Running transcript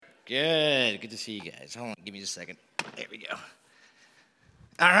Good to see you guys. Hold on, give me just a second. There we go.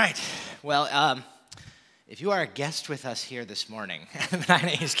 All right. Well, if you are a guest with us here this morning at the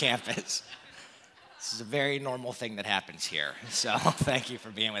Medina East campus, this is a very normal thing that happens here. So thank you for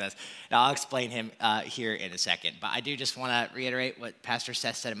being with us. Now, I'll explain him here in a second. But I do just want to reiterate what Pastor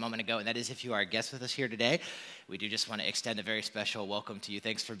Seth said a moment ago, and that is if you are a guest with us here today, we do just want to extend a very special welcome to you.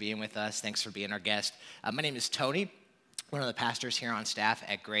 Thanks for being with us. Thanks for being our guest. My name is Tony. One of the pastors here on staff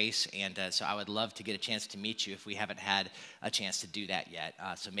at Grace, and so I would love to get a chance to meet you if we haven't had a chance to do that yet.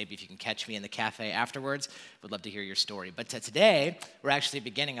 So maybe if you can catch me in the cafe afterwards, would love to hear your story. But today, we're actually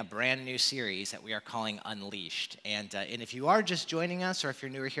beginning a brand new series that we are calling Unleashed. And if you are just joining us, or if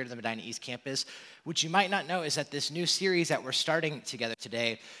you're newer here to the Medina East campus, what you might not know is that this new series that we're starting together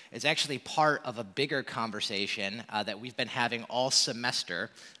today is actually part of a bigger conversation that we've been having all semester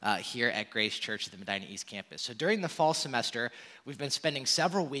here at Grace Church at the Medina East campus. So during the fall semester, we've been spending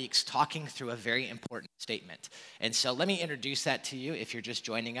several weeks talking through a very important statement. And so let me introduce that to you if you're just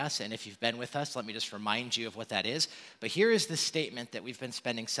joining us, and if you've been with us, let me just remind you of what that is. But here is the statement that we've been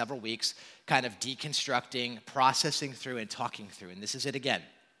spending several weeks kind of deconstructing, processing through, and talking through. And this is it again.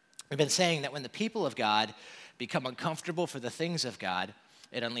 We've been saying that when the people of God become uncomfortable for the things of God,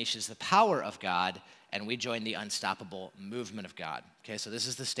 it unleashes the power of God, and we join the unstoppable movement of God. Okay, so this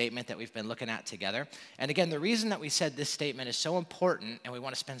is the statement that we've been looking at together. And again, the reason that we said this statement is so important and we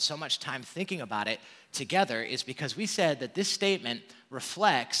want to spend so much time thinking about it together is because we said that this statement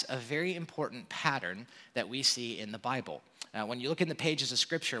reflects a very important pattern that we see in the Bible. When you look in the pages of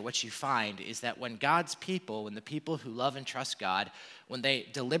Scripture, what you find is that when God's people, when the people who love and trust God, when they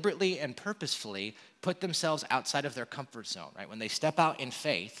deliberately and purposefully put themselves outside of their comfort zone, right? When they step out in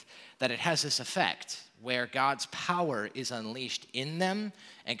faith, that it has this effect where God's power is unleashed in them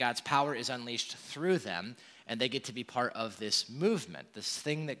and God's power is unleashed through them, and they get to be part of this movement, this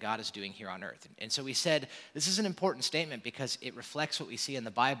thing that God is doing here on earth. And so we said this is an important statement because it reflects what we see in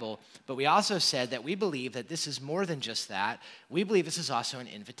the Bible, but we also said that we believe that this is more than just that. We believe this is also an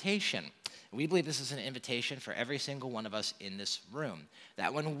invitation. We believe this is an invitation for every single one of us in this room,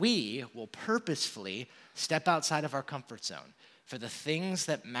 that when we will purposefully step outside of our comfort zone for the things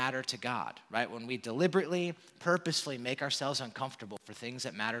that matter to God, right? When we deliberately, purposefully make ourselves uncomfortable for things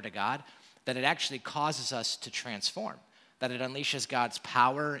that matter to God, that it actually causes us to transform, that it unleashes God's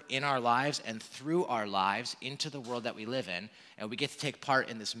power in our lives and through our lives into the world that we live in, and we get to take part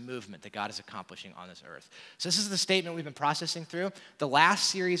in this movement that God is accomplishing on this earth. So this is the statement we've been processing through. The last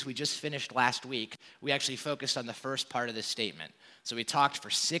series we just finished last week, we actually focused on the first part of this statement. So we talked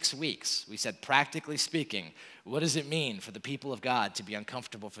for 6 weeks. We said, practically speaking, what does it mean for the people of God to be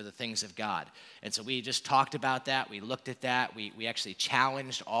uncomfortable for the things of God? And so we just talked about that. We looked at that. We actually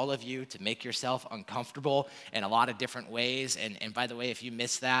challenged all of you to make yourself uncomfortable in a lot of different ways. And by the way, if you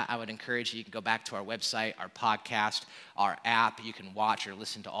missed that, I would encourage you can go back to our website, our podcast, our app. You can watch or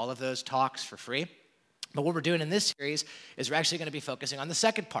listen to all of those talks for free. But what we're doing in this series is we're actually going to be focusing on the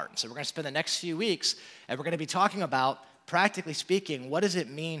second part. So we're going to spend the next few weeks, and we're going to be talking about, practically speaking, what does it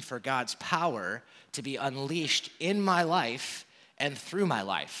mean for God's power to be unleashed in my life and through my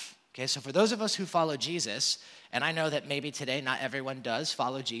life? Okay, so for those of us who follow Jesus, and I know that maybe today not everyone does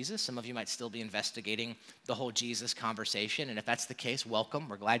follow Jesus. Some of you might still be investigating the whole Jesus conversation, and if that's the case, welcome.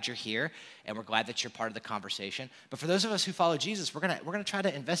 We're glad you're here, and we're glad that you're part of the conversation. But for those of us who follow Jesus, we're gonna try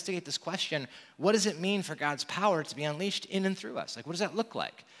to investigate this question: what does it mean for God's power to be unleashed in and through us? Like, what does that look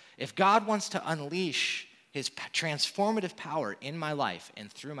like? If God wants to unleash his transformative power in my life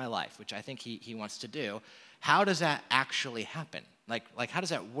and through my life, which I think he wants to do, how does that actually happen? Like how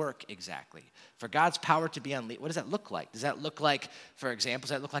does that work exactly? For God's power to be unleashed, what does that look like? Does that look like, for example, does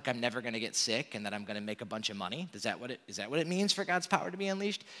that look like I'm never going to get sick and that I'm going to make a bunch of money? Is that what it means for God's power to be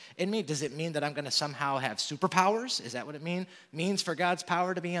unleashed in me? Does it mean that I'm going to somehow have superpowers? Is that what it means for God's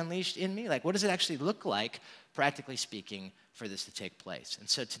power to be unleashed in me? Like, what does it actually look like, practically speaking, for this to take place? And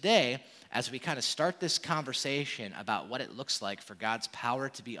so today, as we kind of start this conversation about what it looks like for God's power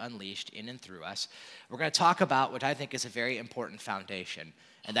to be unleashed in and through us, we're going to talk about what I think is a very important foundation,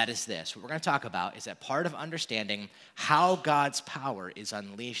 and that is this. What we're going to talk about is that part of understanding how God's power is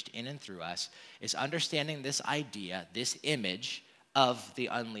unleashed in and through us is understanding this idea, this image of the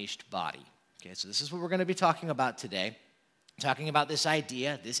unleashed body. Okay, so this is what we're going to be talking about today, talking about this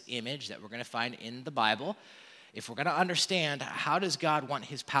idea, this image that we're going to find in the Bible. If we're going to understand how does God want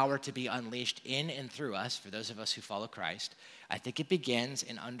his power to be unleashed in and through us, for those of us who follow Christ, I think it begins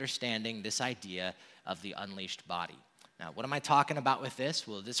in understanding this idea of the unleashed body. Now, what am I talking about with this?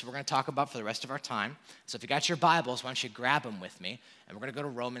 Well, this we're going to talk about for the rest of our time. So if you got your Bibles, why don't you grab them with me, and we're going to go to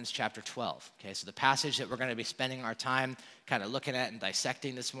Romans chapter 12. Okay, so the passage that we're going to be spending our time kind of looking at and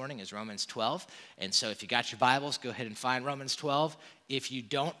dissecting this morning is Romans 12. And so if you got your Bibles, go ahead and find Romans 12. If you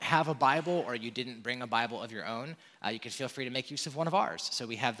don't have a Bible or you didn't bring a Bible of your own, you can feel free to make use of one of ours. So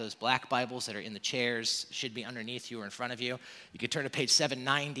we have those black Bibles that are in the chairs, should be underneath you or in front of you. You can turn to page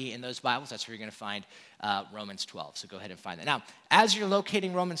 790 in those Bibles. That's where you're going to find Romans 12. So go ahead and find that. Now, as you're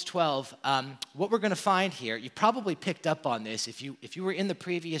locating Romans 12, what we're going to find here, you probably picked up on this. If you were in the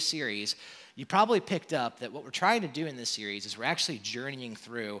previous series, you probably picked up that what we're trying to do in this series is we're actually journeying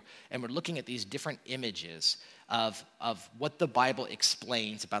through and we're looking at these different images of what the Bible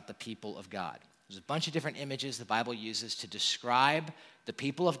explains about the people of God. There's a bunch of different images the Bible uses to describe the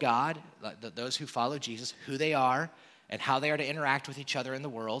people of God, those who follow Jesus, who they are, and how they are to interact with each other in the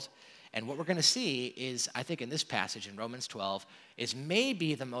world. And what we're going to see is, I think in this passage in Romans 12, is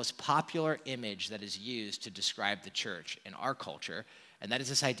maybe the most popular image that is used to describe the church in our culture, and that is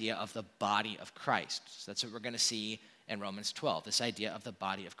this idea of the body of Christ. So that's what we're going to see in Romans 12, this idea of the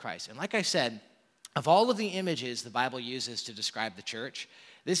body of Christ. And like I said, of all of the images the Bible uses to describe the church,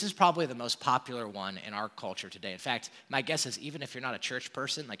 this is probably the most popular one in our culture today. In fact, my guess is even if you're not a church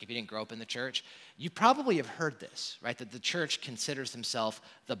person, like if you didn't grow up in the church, you probably have heard this, right? That the church considers themselves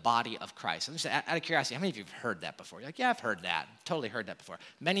the body of Christ. And just out of curiosity, how many of you have heard that before? You're like, yeah, I've heard that. Totally heard that before.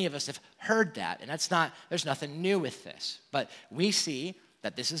 Many of us have heard that, and there's nothing new with this. But we see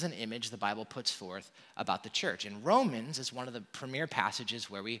that this is an image the Bible puts forth about the church. And Romans is one of the premier passages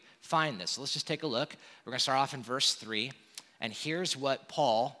where we find this. So let's just take a look. We're going to start off in verse 3. And here's what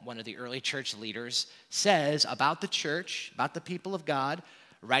Paul, one of the early church leaders, says about the church, about the people of God,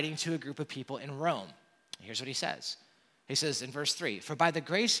 writing to a group of people in Rome. Here's what he says. He says in verse 3, "For by the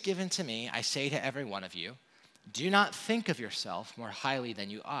grace given to me, I say to every one of you, do not think of yourself more highly than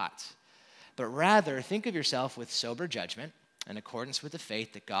you ought, but rather think of yourself with sober judgment, in accordance with the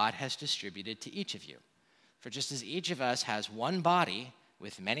faith that God has distributed to each of you. For just as each of us has one body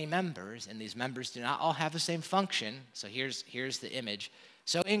with many members, and these members do not all have the same function," so here's the image,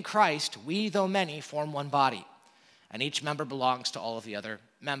 "so in Christ we, though many, form one body, and each member belongs to all of the other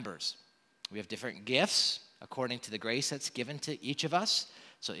members. We have different gifts according to the grace that's given to each of us.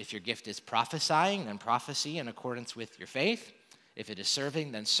 So if your gift is prophesying, then prophecy in accordance with your faith. If it is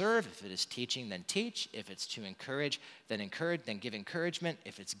serving, then serve. If it is teaching, then teach. If it's to encourage, then give encouragement.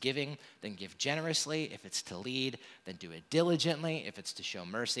 If it's giving, then give generously. If it's to lead, then do it diligently. If it's to show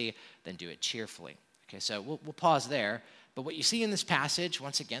mercy, then do it cheerfully." Okay, so we'll pause there. But what you see in this passage,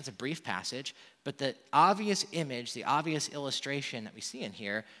 once again, it's a brief passage, but the obvious image, the obvious illustration that we see in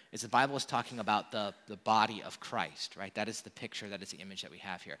here is the Bible is talking about the body of Christ, right? That is the picture, that is the image that we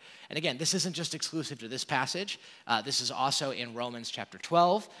have here. And again, this isn't just exclusive to this passage. This is also in Romans chapter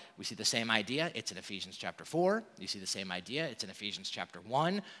 12. We see the same idea. It's in Ephesians chapter 4. You see the same idea. It's in Ephesians chapter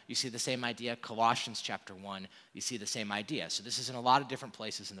 1. You see the same idea. Colossians chapter 1. You see the same idea. So this is in a lot of different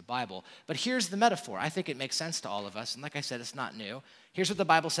places in the Bible. But here's the metaphor. I think it makes sense to all of us. And like I said, it's not new. Here's what the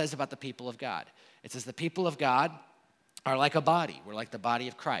Bible says about the people of God. It says the people of God are like a body. We're like the body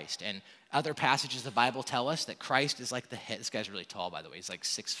of Christ. And other passages of the Bible tell us that Christ is like the head. This guy's really tall, by the way. He's like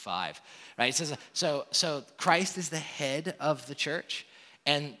 6'5", right? It says, so Christ is the head of the church.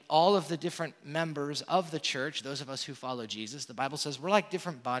 And all of the different members of the church, those of us who follow Jesus, the Bible says we're like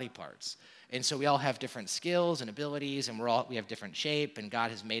different body parts. And so we all have different skills and abilities, and we have different shape, and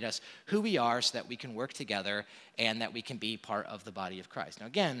God has made us who we are so that we can work together and that we can be part of the body of Christ. Now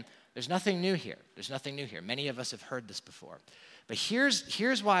again, there's nothing new here. There's nothing new here. Many of us have heard this before. But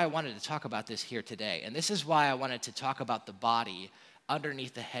here's why I wanted to talk about this here today, and this is why I wanted to talk about the body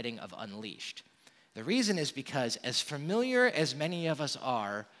underneath the heading of Unleashed. The reason is because as familiar as many of us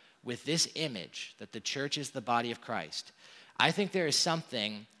are with this image, that the church is the body of Christ, I think there is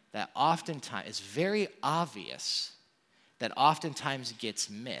something that oftentimes is very obvious, that oftentimes gets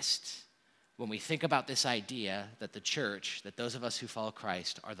missed when we think about this idea that the church, that those of us who follow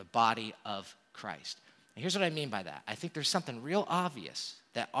Christ, are the body of Christ. And here's what I mean by that. I think there's something real obvious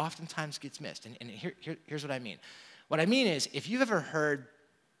that oftentimes gets missed. And here's what I mean. What I mean is, if you've ever heard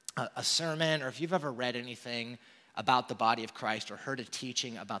a sermon, or if you've ever read anything about the body of Christ or heard a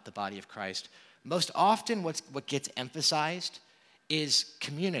teaching about the body of Christ, most often what gets emphasized is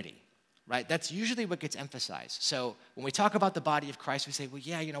community, right? That's usually what gets emphasized. So when we talk about the body of Christ, we say, well,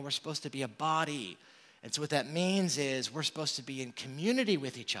 yeah, we're supposed to be a body. And so what that means is we're supposed to be in community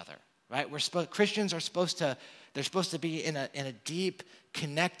with each other, right? Christians are supposed to be in a deep,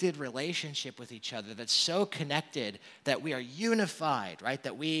 connected relationship with each other that's so connected that we are unified, right?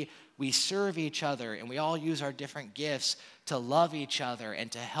 That we we serve each other, and we all use our different gifts to love each other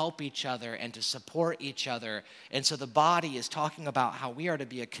and to help each other and to support each other. And so the body is talking about how we are to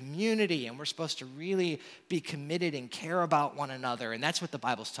be a community, and we're supposed to really be committed and care about one another. And that's what the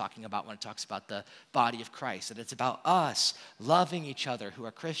Bible's talking about when it talks about the body of Christ, that it's about us loving each other who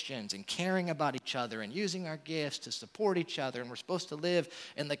are Christians and caring about each other and using our gifts to support each other. And we're supposed to live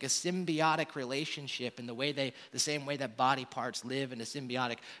in like a symbiotic relationship in the same way that body parts live in a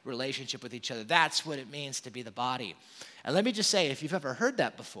symbiotic relationship with each other. That's what it means to be the body. And let me just say, if you've ever heard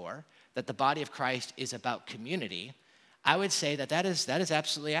that before, that the body of Christ is about community, I would say that is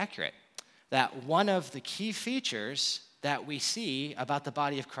absolutely accurate. That one of the key features that we see about the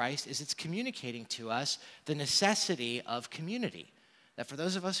body of Christ is it's communicating to us the necessity of community. That for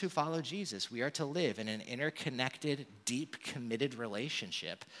those of us who follow Jesus, we are to live in an interconnected, deep, committed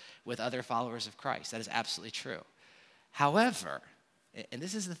relationship with other followers of Christ. That is absolutely true. However, and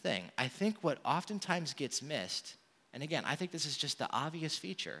this is the thing, I think what oftentimes gets missed, and again, I think this is just the obvious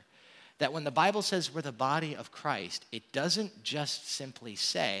feature, that when the Bible says we're the body of Christ, it doesn't just simply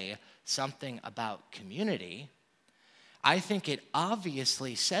say something about community. I think it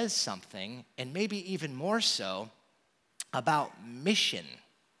obviously says something, and maybe even more so, about mission.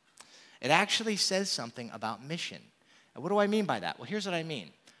 It actually says something about mission. And what do I mean by that? Well, here's what I mean.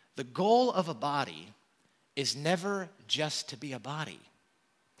 The goal of a body is never just to be a body.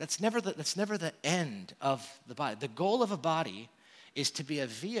 That's never the end of the body. The goal of a body is to be a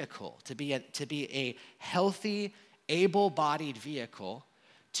vehicle, to be a healthy, able-bodied vehicle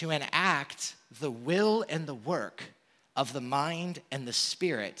to enact the will and the work of the mind and the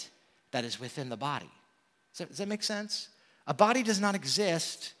spirit that is within the body. Does that make sense? A body does not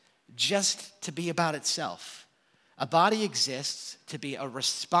exist just to be about itself. A body exists to be a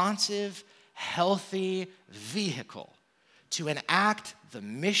responsive, healthy vehicle to enact the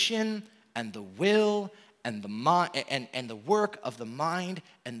mission and the will and the work of the mind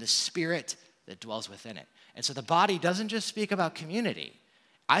and the spirit that dwells within it. And so the body doesn't just speak about community.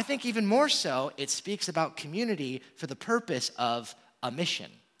 I think even more so, it speaks about community for the purpose of a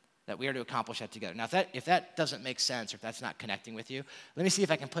mission, that we are to accomplish that together. Now, if that doesn't make sense, or if that's not connecting with you, let me see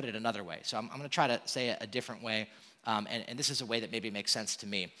if I can put it another way. So I'm going to try to say it a different way, and this is a way that maybe makes sense to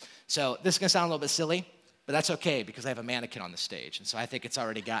me. So this is going to sound a little bit silly, but that's okay because I have a mannequin on the stage, and so I think it's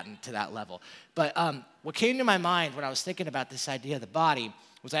already gotten to that level. But what came to my mind when I was thinking about this idea of the body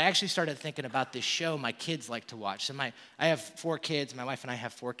was I actually started thinking about this show my kids like to watch. So I have 4 kids, my wife and I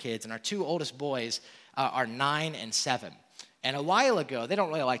have 4 kids, and our 2 oldest boys are 9 and 7. And a while ago, they don't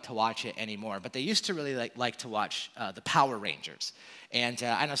really like to watch it anymore, but they used to really like to watch the Power Rangers. And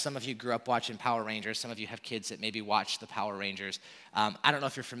I know some of you grew up watching Power Rangers. Some of you have kids that maybe watch the Power Rangers. I don't know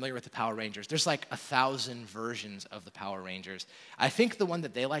if you're familiar with the Power Rangers. There's like 1,000 versions of the Power Rangers. I think the one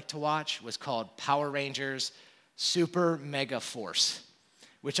that they like to watch was called Power Rangers Super Mega Force,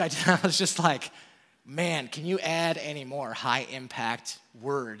 which I was just like, man, can you add any more high-impact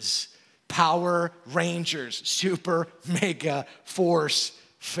words? Power Rangers Super Mega Force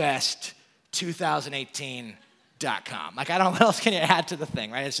Fest 2018.com. Like, I don't know what else can you add to the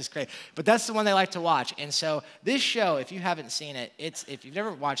thing, right? It's just great. But that's the one they like to watch. And so this show, if you haven't seen it, if you've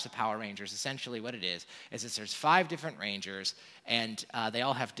never watched the Power Rangers, essentially what it is there's 5 different Rangers, and they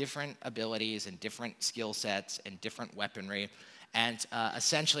all have different abilities and different skill sets and different weaponry. And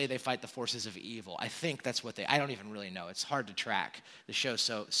essentially, they fight the forces of evil. I think that's what I don't even really know. It's hard to track. The show's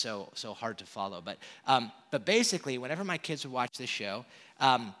so hard to follow. But basically, whenever my kids would watch this show,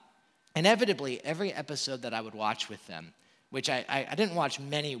 inevitably, every episode that I would watch with them, which I didn't watch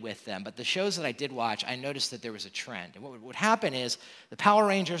many with them, but the shows that I did watch, I noticed that there was a trend. And what would happen is the Power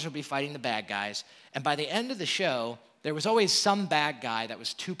Rangers would be fighting the bad guys, and by the end of the show, there was always some bad guy that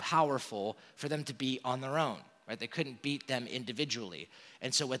was too powerful for them to be on their own. Right? They couldn't beat them individually.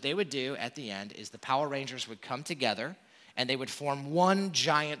 And so what they would do at the end is the Power Rangers would come together and they would form one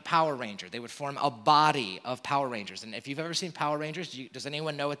giant Power Ranger. They would form a body of Power Rangers. And if you've ever seen Power Rangers, does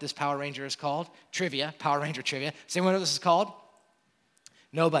anyone know what this Power Ranger is called? Trivia, Power Ranger trivia. Does anyone know what this is called?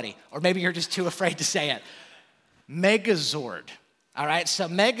 Nobody. Or maybe you're just too afraid to say it. Megazord. All right, so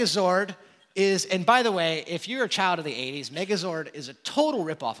Megazord is, and by the way, if you're a child of the 80s, Megazord is a total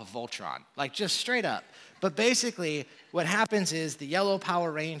ripoff of Voltron, like just straight up. But basically, what happens is the yellow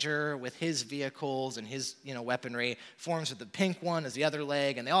Power Ranger with his vehicles and his weaponry forms with the pink one as the other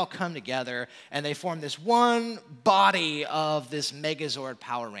leg, and they all come together, and they form this one body of this Megazord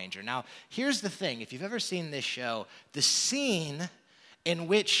Power Ranger. Now, here's the thing. If you've ever seen this show, the scene in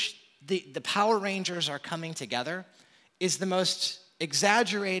which the Power Rangers are coming together is the most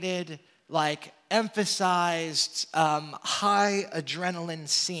exaggerated, like emphasized, high adrenaline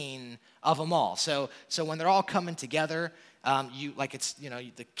scene of them all. So when they're all coming together,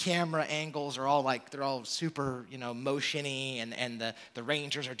 the camera angles are all they're all super, motiony, and the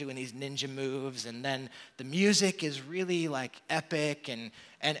Rangers are doing these ninja moves, and then the music is really epic,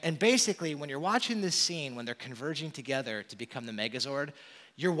 and basically when you're watching this scene, when they're converging together to become the Megazord,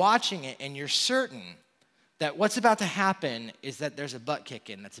 you're watching it and you're certain that what's about to happen is that there's a butt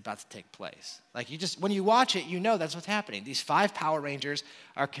kicking that's about to take place. When you watch it, you know that's what's happening. These 5 Power Rangers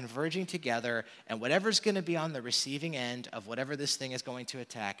are converging together, and whatever's going to be on the receiving end of whatever this thing is going to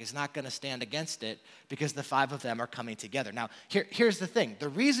attack is not going to stand against it, because the 5 of them are coming together. Now, here's the thing. The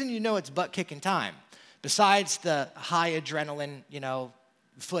reason you know it's butt kicking time, besides the high adrenaline,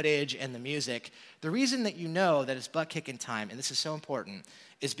 footage and the music, the reason that you know that it's butt kicking time, and this is so important,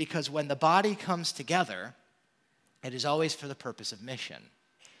 is because when the body comes together, it is always for the purpose of mission.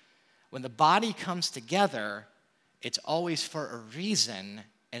 When the body comes together, it's always for a reason,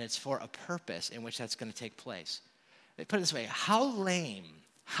 and it's for a purpose in which that's going to take place. They put it this way: how lame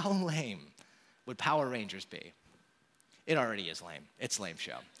would Power Rangers be? It already is lame. It's a lame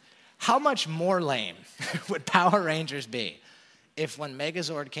show. How much more lame would Power Rangers be if, when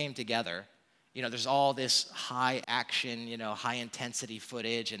Megazord came together, there's all this high action, high intensity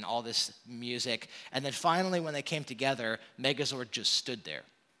footage and all this music. And then finally, when they came together, Megazord just stood there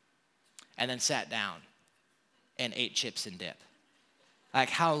and then sat down and ate chips and dip.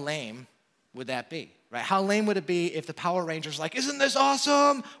 How lame would that be, right? How lame would it be if the Power Rangers isn't this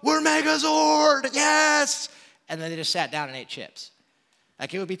awesome? We're Megazord, yes! And then they just sat down and ate chips.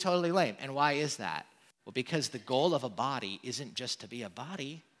 It would be totally lame. And why is that? Well, because the goal of a body isn't just to be a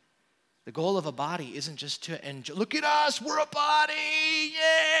body. The goal of a body isn't just to enjoy, look at us, we're a body,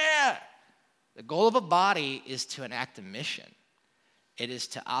 yeah! The goal of a body is to enact a mission. It is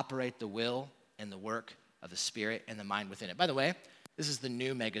to operate the will and the work of the spirit and the mind within it. By the way, this is the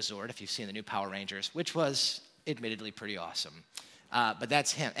new Megazord, if you've seen the new Power Rangers, which was admittedly pretty awesome. But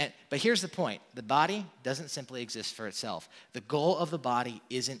that's him. But here's the point. The body doesn't simply exist for itself. The goal of the body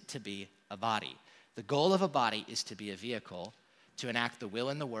isn't to be a body. The goal of a body is to be a vehicle to enact the will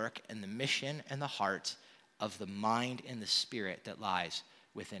and the work and the mission and the heart of the mind and the spirit that lies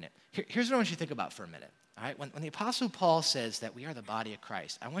within it. Here's what I want you to think about for a minute. All right? When the Apostle Paul says that we are the body of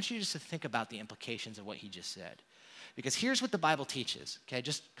Christ, I want you just to think about the implications of what he just said. Because here's what the Bible teaches, okay?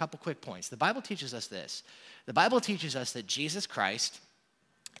 Just a couple quick points. The Bible teaches us this. The Bible teaches us that Jesus Christ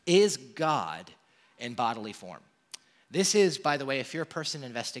is God in bodily form. This is, by the way, if you're a person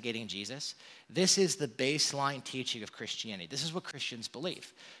investigating Jesus, this is the baseline teaching of Christianity. This is what Christians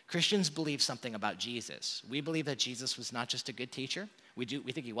believe. Christians believe something about Jesus. We believe that Jesus was not just a good teacher. We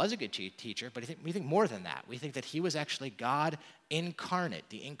think he was a good teacher, but we think more than that. We think that he was actually God incarnate,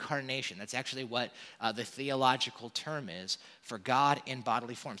 the incarnation. That's actually what the theological term is for God in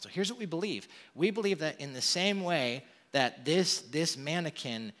bodily form. So here's what we believe. We believe that in the same way that this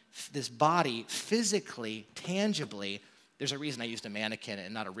mannequin, this body, physically, tangibly, there's a reason I used a mannequin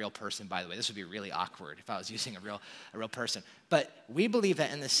and not a real person, by the way. This would be really awkward if I was using a real person. But we believe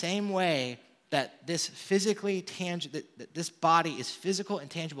that in the same way that this this body is physical and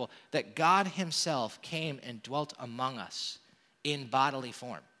tangible, that God himself came and dwelt among us in bodily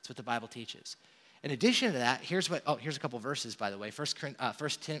form. That's what the Bible teaches. In addition to that, here's a couple verses, by the way. 1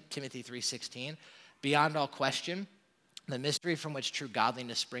 Timothy 3:16, beyond all question, the mystery from which true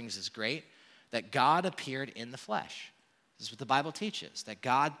godliness springs is great, that God appeared in the flesh. This is what the Bible teaches, that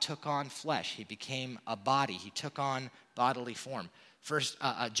God took on flesh. He became a body. He took on bodily form. First,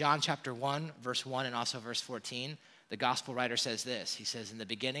 John chapter 1, verse 1 and also verse 14, the gospel writer says this. He says, in the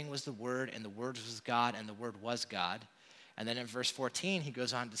beginning was the Word, and the Word was God, and the Word was God. And then in verse 14, he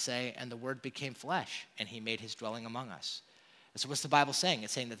goes on to say, and the Word became flesh, and he made his dwelling among us. And so what's the Bible saying?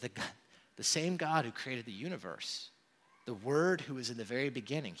 It's saying that the same God who created the universe, the Word who was in the very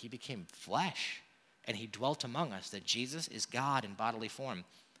beginning, he became flesh, and he dwelt among us, that Jesus is God in bodily form.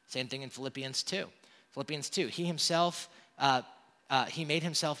 Same thing in Philippians 2. Philippians 2, he himself, he made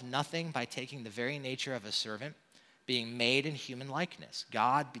himself nothing by taking the very nature of a servant, being made in human likeness.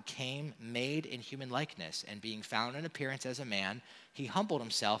 God became made in human likeness, and being found in appearance as a man, he humbled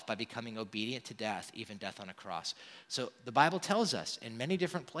himself by becoming obedient to death, even death on a cross. So the Bible tells us in many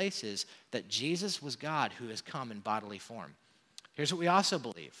different places that Jesus was God who has come in bodily form. Here's what we also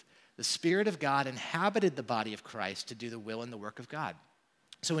believe. The Spirit of God inhabited the body of Christ to do the will and the work of God.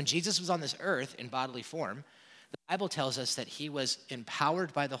 So when Jesus was on this earth in bodily form, the Bible tells us that he was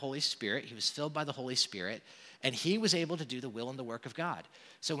empowered by the Holy Spirit, he was filled by the Holy Spirit, and he was able to do the will and the work of God.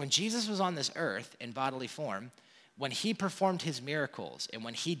 So when Jesus was on this earth in bodily form, when he performed his miracles and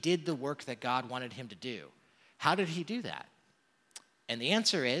when he did the work that God wanted him to do, how did he do that? And the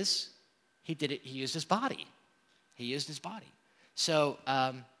answer is he used his body. He used his body. So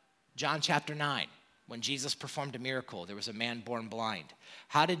John chapter 9, when Jesus performed a miracle, there was a man born blind.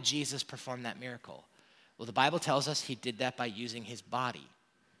 How did Jesus perform that miracle? Well, the Bible tells us he did that by using his body.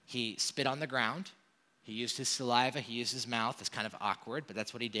 He spit on the ground. He used his saliva. He used his mouth. It's kind of awkward, but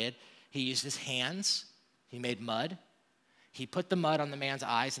that's what he did. He used his hands. He made mud. He put the mud on the man's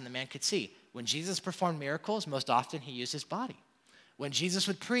eyes, and the man could see. When Jesus performed miracles, most often he used his body. When Jesus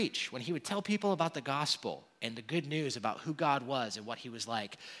would preach, when he would tell people about the gospel and the good news about who God was and what he was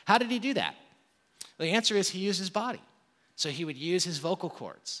like, how did he do that? Well, the answer is he used his body. So he would use his vocal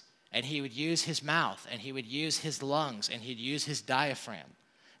cords, and he would use his mouth, and he would use his lungs, and he'd use his diaphragm,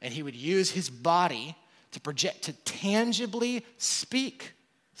 and he would use his body to tangibly speak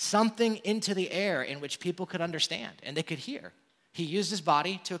something into the air in which people could understand and they could hear. He used his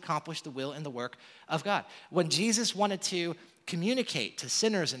body to accomplish the will and the work of God. When Jesus wanted to communicate to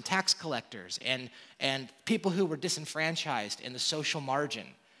sinners and tax collectors and people who were disenfranchised in the social margin,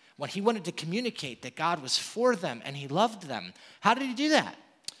 when he wanted to communicate that God was for them and he loved them, how did he do that?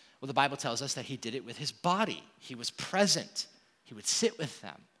 Well, the Bible tells us that he did it with his body. He was present. He would sit with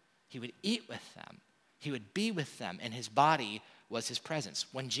them. He would eat with them. He would be with them, and his body was his presence.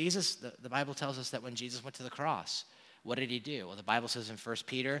 When Jesus, the Bible tells us that when Jesus went to the cross, what did he do? Well, the Bible says in 1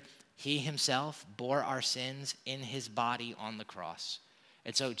 Peter, he himself bore our sins in his body on the cross.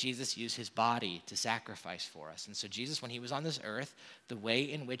 And so Jesus used his body to sacrifice for us. And so Jesus, when he was on this earth, the way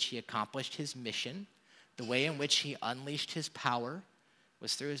in which he accomplished his mission, the way in which he unleashed his power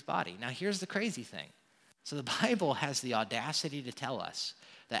was through his body. Now, here's the crazy thing. So the Bible has the audacity to tell us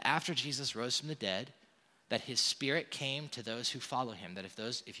that after Jesus rose from the dead, that his spirit came to those who follow him. That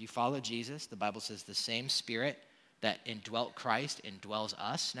if you follow Jesus, the Bible says the same spirit that indwelt Christ indwells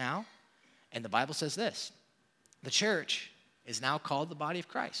us now. And the Bible says this, the church is now called the body of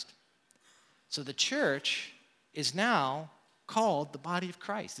Christ. So the church is now called the body of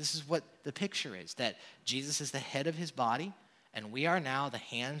Christ. This is what the picture is, that Jesus is the head of his body, and we are now the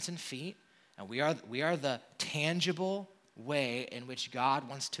hands and feet, and we are the tangible way in which God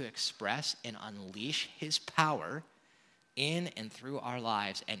wants to express and unleash his power in and through our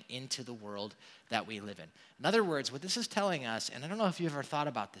lives and into the world that we live in. In other words, what this is telling us, and I don't know if you've ever thought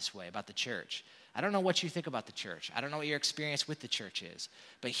about this way, about the church. I don't know what you think about the church. I don't know what your experience with the church is.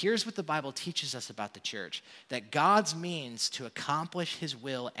 But here's what the Bible teaches us about the church, that God's means to accomplish his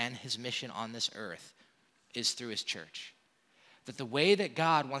will and his mission on this earth is through his church. That the way that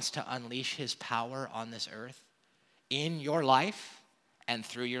God wants to unleash his power on this earth in your life and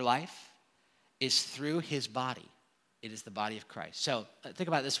through your life is through his body. It is the body of Christ. So think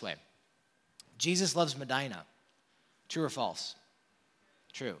about it this way. Jesus loves Medina. True or false?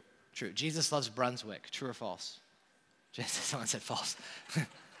 True. True. Jesus loves Brunswick. True or false? Someone said false.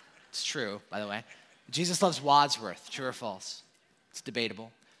 It's true, by the way. Jesus loves Wadsworth. True or false? It's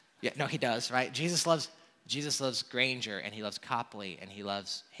debatable. Yeah, no, he does, right? Jesus loves Granger, and he loves Copley, and he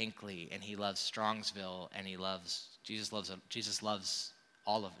loves Hinckley, and he loves Strongsville, and Jesus loves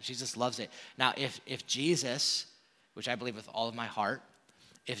all of it. Jesus loves it. Now, if Jesus, which I believe with all of my heart,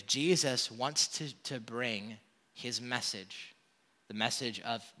 if Jesus wants to bring his message, the message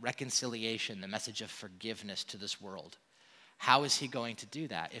of reconciliation, the message of forgiveness to this world, how is he going to do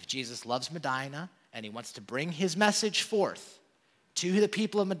that? If Jesus loves Medina and he wants to bring his message forth to the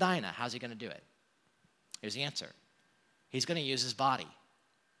people of Medina, how's he going to do it? Here's the answer. He's going to use his body.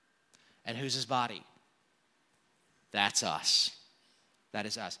 And who's his body? That's us. That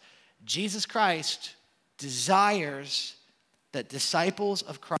is us. Jesus Christ desires that disciples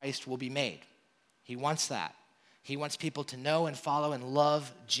of Christ will be made. He wants that. He wants people to know and follow and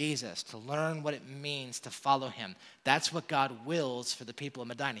love Jesus, to learn what it means to follow him. That's what God wills for the people of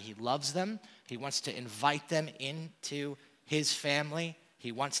Medina. He loves them. He wants to invite them into his family.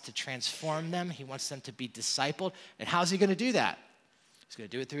 He wants to transform them. He wants them to be discipled. And how's he going to do that? He's going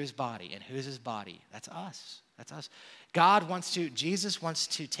to do it through his body. And who's his body? That's us. That's us. Jesus wants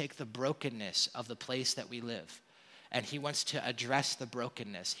to take the brokenness of the place that we live, and he wants to address the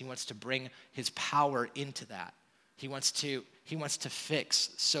brokenness. He wants to bring his power into that. He wants to fix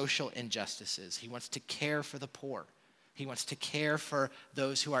social injustices. He wants to care for the poor. He wants to care for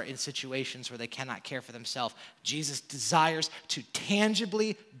those who are in situations where they cannot care for themselves. Jesus desires to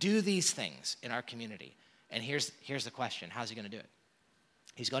tangibly do these things in our community. And here's the question. How's he going to do it?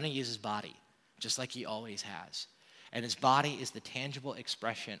 He's going to use his body, just like he always has. And his body is the tangible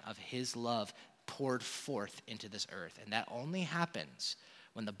expression of his love poured forth into this earth. And that only happens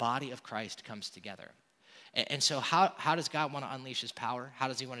when the body of Christ comes together. And so how does God want to unleash his power? How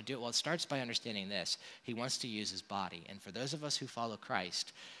does he want to do it? Well, it starts by understanding this. He wants to use his body. And for those of us who follow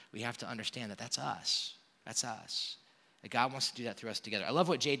Christ, we have to understand that that's us. That's us. That God wants to do that through us together. I love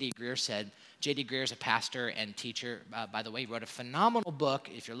what J.D. Greear said. J.D. Greear is a pastor and teacher. By the way, he wrote a phenomenal book.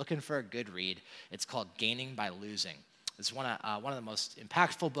 If you're looking for a good read, it's called Gaining by Losing. It's one of the most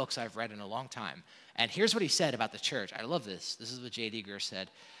impactful books I've read in a long time. And here's what he said about the church. I love this. This is what J.D. Greear said.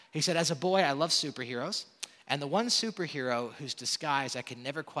 He said, as a boy, I loved superheroes. And the one superhero whose disguise I could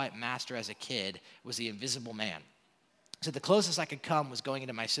never quite master as a kid was the Invisible Man. So the closest I could come was going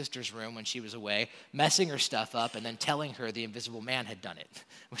into my sister's room when she was away, messing her stuff up, and then telling her the Invisible Man had done it,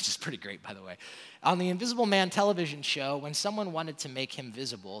 which is pretty great, by the way. On the Invisible Man television show, when someone wanted to make him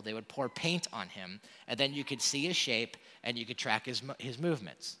visible, they would pour paint on him, and then you could see his shape, and you could track his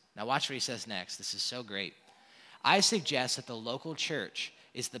movements. Now watch what he says next. This is so great. I suggest that the local church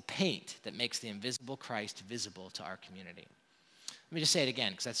is the paint that makes the invisible Christ visible to our community. Let me just say it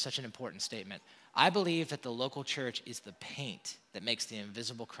again, because that's such an important statement. I believe that the local church is the paint that makes the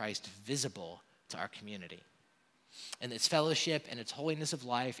invisible Christ visible to our community. And its fellowship and its holiness of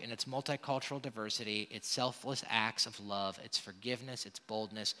life and its multicultural diversity, its selfless acts of love, its forgiveness, its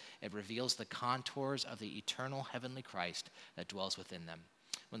boldness, it reveals the contours of the eternal heavenly Christ that dwells within them.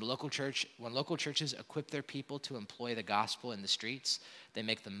 When local churches equip their people to employ the gospel in the streets, they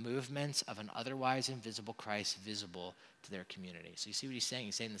make the movements of an otherwise invisible Christ visible to their community. So you see what he's saying?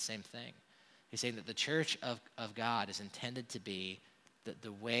 He's saying the same thing. He's saying that the church of God is intended to be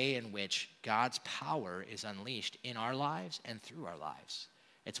the way in which God's power is unleashed in our lives and through our lives.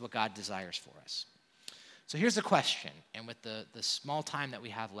 It's what God desires for us. So here's the question, and with the small time that we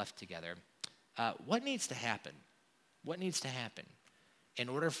have left together, what needs to happen? What needs to happen in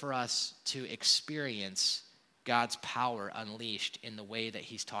order for us to experience God's power unleashed in the way that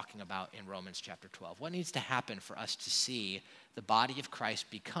he's talking about in Romans chapter 12? What needs to happen for us to see the body of Christ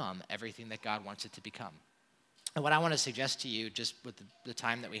become everything that God wants it to become? And what I want to suggest to you, just with the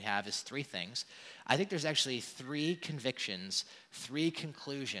time that we have, is three things. I think there's actually three convictions, three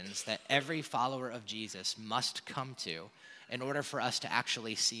conclusions that every follower of Jesus must come to in order for us to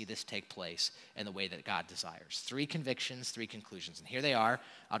actually see this take place in the way that God desires. Three convictions, three conclusions. And here they are.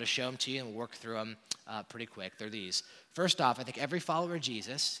 I'll just show them to you and we'll work through them pretty quick. They're these. First off, I think every follower of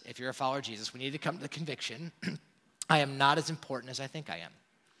Jesus, if you're a follower of Jesus, we need to come to the conviction, I am not as important as I think I am.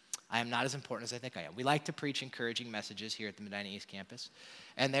 I am not as important as I think I am. We like to preach encouraging messages here at the Medina East Campus.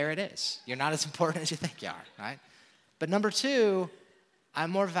 And there it is. You're not as important as you think you are, right? But number two,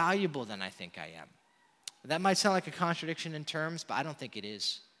 I'm more valuable than I think I am. That might sound like a contradiction in terms, but I don't think it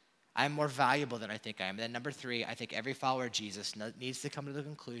is. I am more valuable than I think I am. And then number three, I think every follower of Jesus needs to come to the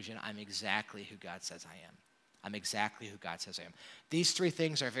conclusion, I'm exactly who God says I am. I'm exactly who God says I am. These three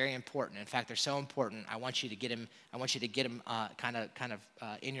things are very important. In fact, they're so important. I want you to get them. Kind of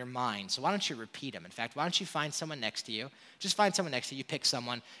in your mind. So why don't you repeat them? In fact, why don't you find someone next to you? Just find someone next to you. Pick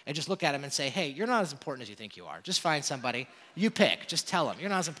someone and just look at them and say, "Hey, you're not as important as you think you are." Just find somebody. You pick. Just tell them you're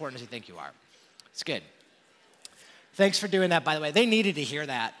not as important as you think you are. It's good. Thanks for doing that, by the way. They needed to hear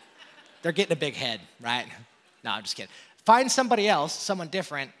that. They're getting a big head, right? No, I'm just kidding. Find somebody else, someone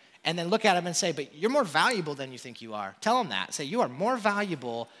different, and then look at them and say, but you're more valuable than you think you are. Tell them that. Say, you are more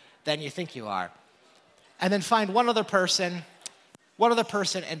valuable than you think you are. And then find one other person,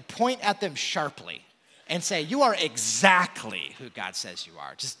 and point at them sharply and say, you are exactly who God says you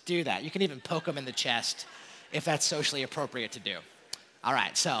are. Just do that. You can even poke them in the chest if that's socially appropriate to do. All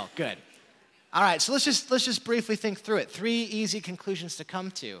right, so good. All right, so let's just briefly think through it. Three easy conclusions to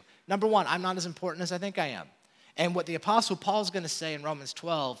come to. Number one, I'm not as important as I think I am. And what the Apostle Paul is going to say in Romans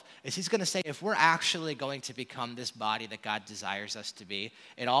 12 is he's going to say if we're actually going to become this body that God desires us to be,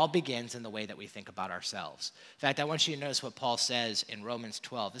 it all begins in the way that we think about ourselves. In fact, I want you to notice what Paul says in Romans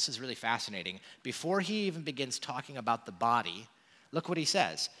 12. This is really fascinating. Before he even begins talking about the body, look what he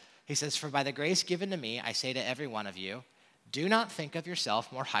says. He says, for by the grace given to me, I say to every one of you, do not think of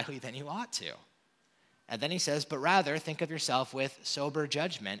yourself more highly than you ought to. And then he says, but rather think of yourself with sober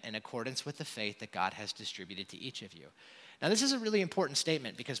judgment in accordance with the faith that God has distributed to each of you. Now, this is a really important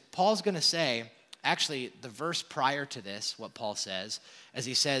statement because Paul's going to say, actually, the verse prior to this, what Paul says, as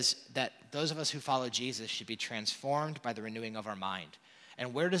he says that those of us who follow Jesus should be transformed by the renewing of our mind.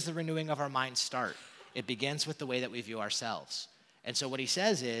 And where does the renewing of our mind start? It begins with the way that we view ourselves. And so what he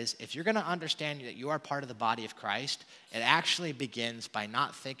says is, if you're going to understand that you are part of the body of Christ, it actually begins by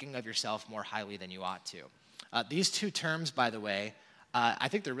not thinking of yourself more highly than you ought to. These two terms, by the way, I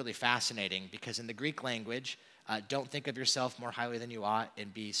think they're really fascinating because in the Greek language, don't think of yourself more highly than you ought,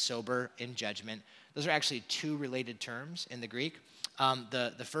 and be sober in judgment. Those are actually two related terms in the Greek.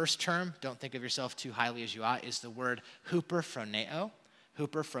 The first term, don't think of yourself too highly as you ought, is the word huperphroneo,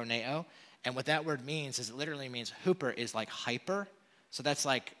 huperphroneo. And what that word means is it literally means huper is like hyper, so that's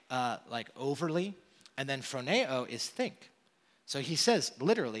like overly, and then phroneo is think. So he says,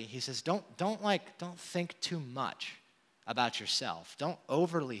 literally, he says, don't think too much about yourself. Don't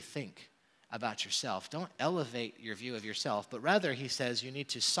overly think about yourself. Don't elevate your view of yourself, but rather he says you need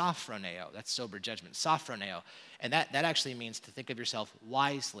to sophroneo. That's sober judgment, sophroneo. And that actually means to think of yourself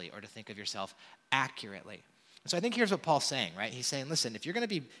wisely or to think of yourself accurately. And so I think here's what Paul's saying, right? He's saying, listen, if you're going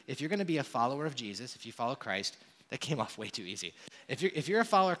to be a follower of Jesus, if you follow Christ, that came off way too easy. If you're a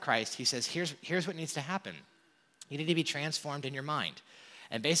follower of Christ, he says, here's what needs to happen. You need to be transformed in your mind.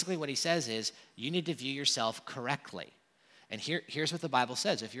 And basically what he says is you need to view yourself correctly. And here's what the Bible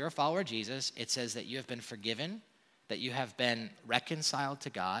says. If you're a follower of Jesus, it says that you have been forgiven, that you have been reconciled to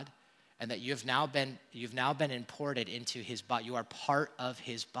God, and that you've now been imported into his body. You are part of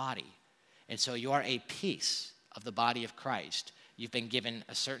his body. And so you are a piece of the body of Christ. You've been given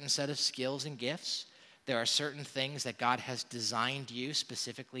a certain set of skills and gifts. There are certain things that God has designed you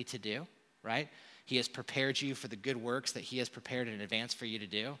specifically to do, right? He has prepared you for the good works that he has prepared in advance for you to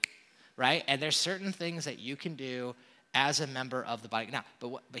do, right? And there's certain things that you can do as a member of the body. Now,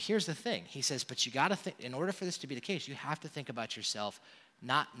 but here's the thing. He says, but you got to think, in order for this to be the case, you have to think about yourself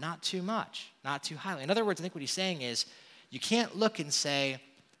not too much, not too highly. In other words, I think what he's saying is you can't look and say,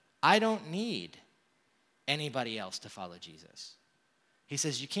 I don't need anybody else to follow Jesus. He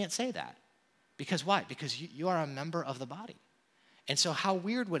says you can't say that. Because why? Because you are a member of the body. And so how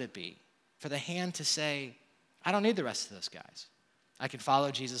weird would it be for the hand to say, I don't need the rest of those guys. I can follow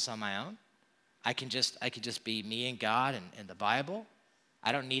Jesus on my own. I can just be me and God and the Bible.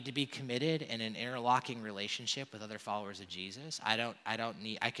 I don't need to be committed in an interlocking relationship with other followers of Jesus.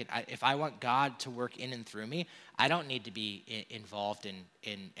 If I want God to work in and through me, I don't need to be involved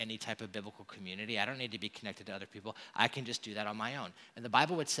in any type of biblical community. I don't need to be connected to other people. I can just do that on my own. And the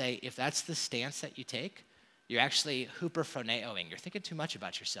Bible would say if that's the stance that you take, you're actually huperphroneoing. You're thinking too much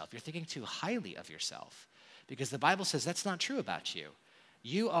about yourself. You're thinking too highly of yourself. Because the Bible says that's not true about you.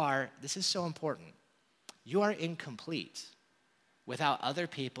 This is so important, you are incomplete without other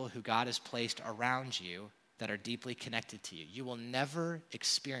people who God has placed around you that are deeply connected to you. You will never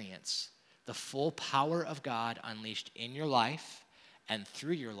experience the full power of God unleashed in your life and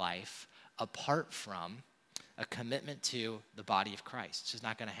through your life apart from a commitment to the body of Christ. It's just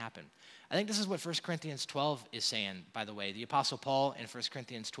not going to happen. I think this is what 1 Corinthians 12 is saying, by the way. The Apostle Paul in 1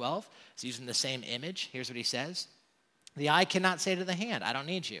 Corinthians 12 is using the same image. Here's what he says. The eye cannot say to the hand, I don't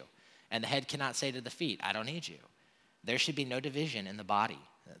need you. And the head cannot say to the feet, I don't need you. There should be no division in the body.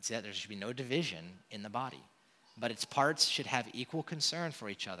 That's it. There should be no division in the body. But its parts should have equal concern for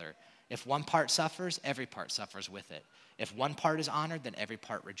each other. If one part suffers, every part suffers with it. If one part is honored, then every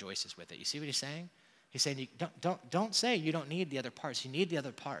part rejoices with it. You see what he's saying? He's saying, don't say you don't need the other parts. You need the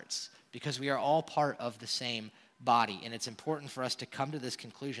other parts because we are all part of the same body. And it's important for us to come to this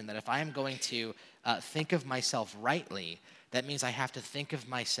conclusion that if I am going to think of myself rightly, that means I have to think of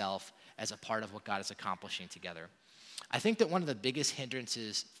myself as a part of what God is accomplishing together. I think that one of the biggest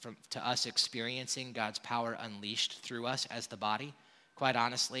hindrances to us experiencing God's power unleashed through us as the body, quite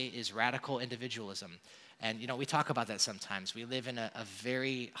honestly, is radical individualism. And, we talk about that sometimes. We live in a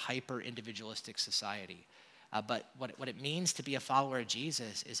very hyper-individualistic society. But what it means to be a follower of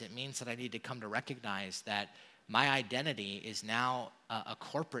Jesus is it means that I need to come to recognize that my identity is now a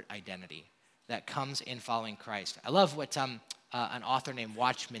corporate identity that comes in following Christ. I love what an author named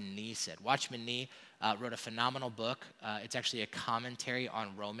Watchman Nee said. Watchman Nee wrote a phenomenal book. It's actually a commentary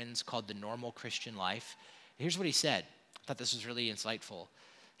on Romans called The Normal Christian Life. Here's what he said. I thought this was really insightful.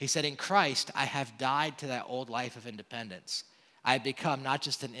 He said, in Christ, I have died to that old life of independence. I have become not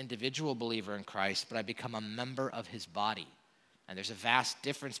just an individual believer in Christ, but I become a member of his body. And there's a vast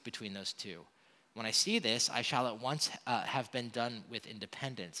difference between those two. When I see this, I shall at once have been done with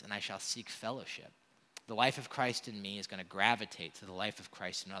independence, and I shall seek fellowship. The life of Christ in me is going to gravitate to the life of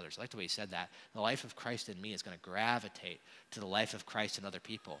Christ in others. I like the way he said that. The life of Christ in me is going to gravitate to the life of Christ in other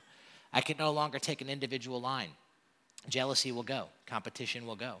people. I can no longer take an individual line. Jealousy will go. Competition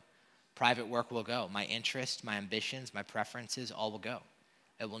will go. Private work will go. My interests, my ambitions, my preferences, all will go.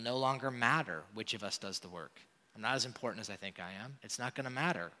 It will no longer matter which of us does the work. I'm not as important as I think I am. It's not going to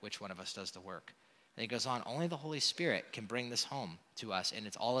matter which one of us does the work. And he goes on, only the Holy Spirit can bring this home to us, and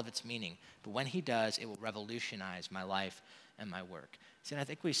it's all of its meaning. But when he does, it will revolutionize my life and my work. See, and I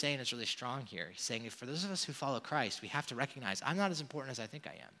think what he's saying is really strong here. He's saying for those of us who follow Christ, we have to recognize I'm not as important as I think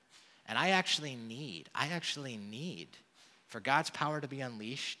I am. And I actually need for God's power to be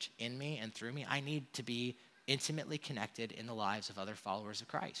unleashed in me and through me, I need to be intimately connected in the lives of other followers of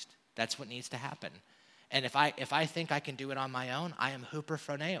Christ. That's what needs to happen. And if I think I can do it on my own, I am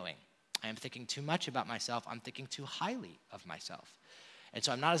huperphroneoing. I am thinking too much about myself. I'm thinking too highly of myself. And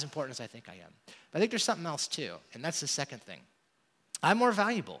so I'm not as important as I think I am. But I think there's something else too, and that's the second thing. I'm more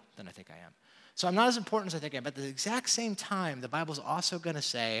valuable than I think I am. So I'm not as important as I think I am, but at the exact same time, the Bible's also going to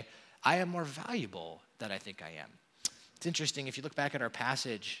say, I am more valuable than I think I am. It's interesting, if you look back at our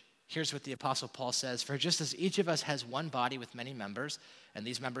passage, here's what the Apostle Paul says, for just as each of us has one body with many members, and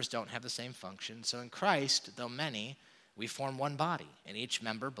these members don't have the same function, so in Christ, though many, we form one body, and each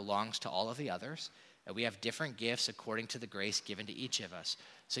member belongs to all of the others, and we have different gifts according to the grace given to each of us.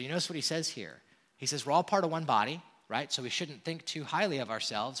 So you notice what he says here. He says we're all part of one body, right? So we shouldn't think too highly of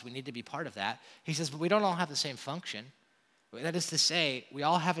ourselves. We need to be part of that. He says, but we don't all have the same function. That is to say, we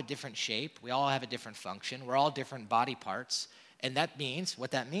all have a different shape. We all have a different function. We're all different body parts. And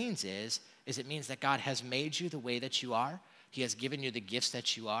what that means is it means that God has made you the way that you are. He has given you the gifts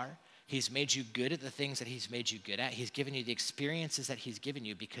that you are. He's made you good at the things that he's made you good at. He's given you the experiences that he's given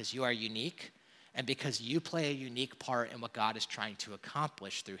you because you are unique and because you play a unique part in what God is trying to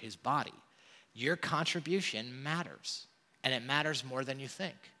accomplish through his body. Your contribution matters, and it matters more than you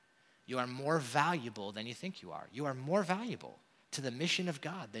think. You are more valuable than you think you are. You are more valuable to the mission of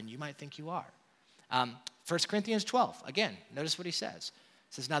God than you might think you are. 1 Corinthians 12, again, notice what he says.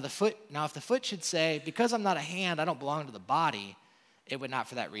 It says, now if the foot should say, because I'm not a hand, I don't belong to the body, it would not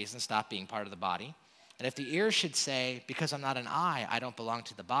for that reason stop being part of the body. And if the ear should say, because I'm not an eye, I don't belong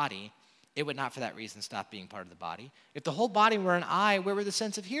to the body, it would not for that reason stop being part of the body. If the whole body were an eye, where would the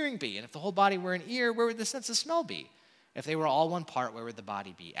sense of hearing be? And if the whole body were an ear, where would the sense of smell be? If they were all one part, where would the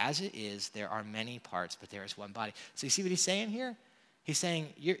body be? As it is, there are many parts, but there is one body. So you see what he's saying here? He's saying,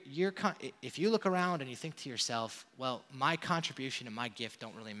 if you look around and you think to yourself, well, my contribution and my gift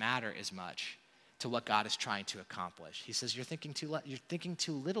don't really matter as much to what God is trying to accomplish. He says, you're thinking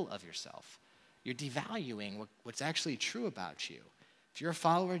too little of yourself. You're devaluing what's actually true about you. If you're a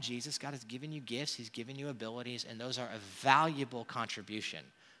follower of Jesus, God has given you gifts, he's given you abilities, and those are a valuable contribution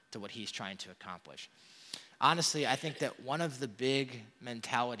to what he's trying to accomplish. Honestly, I think that one of the big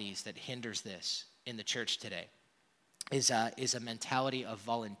mentalities that hinders this in the church today is a mentality of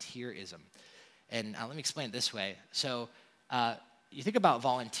volunteerism. And let me explain it this way. So you think about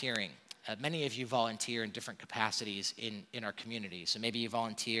volunteering. Many of you volunteer in different capacities in our community. So maybe you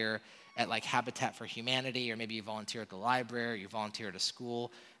volunteer at like Habitat for Humanity, or maybe you volunteer at the library, or you volunteer at a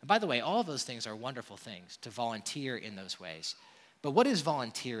school. And by the way, all of those things are wonderful things to volunteer in those ways. But what is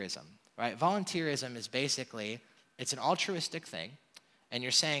volunteerism, right? Volunteerism is basically, it's an altruistic thing, and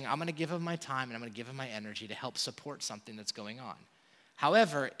you're saying, I'm going to give of my time and I'm going to give of my energy to help support something that's going on.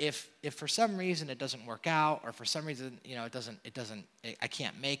 However, if for some reason it doesn't work out, or for some reason, I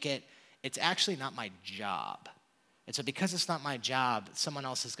can't make it, it's actually not my job. And so because it's not my job, someone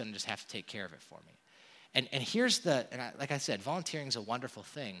else is going to just have to take care of it for me. And like I said, volunteering is a wonderful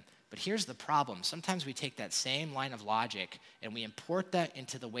thing, but here's the problem. Sometimes we take that same line of logic and we import that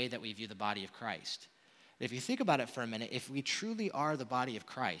into the way that we view the body of Christ. If you think about it for a minute, if we truly are the body of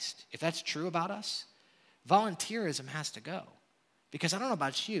Christ, if that's true about us, volunteerism has to go. Because I don't know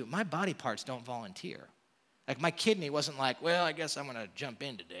about you, my body parts don't volunteer. Like my kidney wasn't like, well, I guess I'm going to jump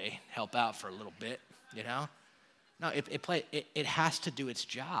in today, help out for a little bit, you know? No, it has to do its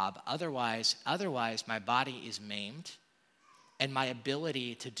job. Otherwise, my body is maimed, and my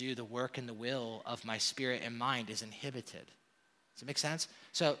ability to do the work and the will of my spirit and mind is inhibited. Does it make sense?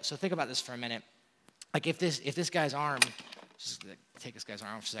 So think about this for a minute. Like if this guy's arm, just take this guy's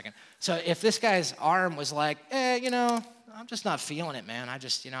arm for a second. So if this guy's arm was like, I'm just not feeling it, man.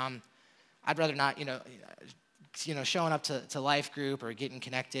 I'd rather not, showing up to life group or getting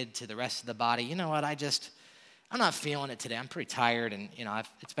connected to the rest of the body. You know what? I'm not feeling it today. I'm pretty tired, and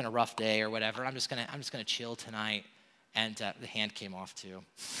it's been a rough day or whatever. I'm just gonna chill tonight. And the hand came off too.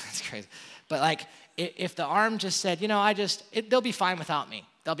 That's crazy. But like, if the arm just said, they'll be fine without me.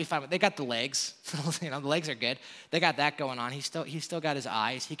 They'll be fine. They got the legs. The legs are good. They got that going on. He's still got his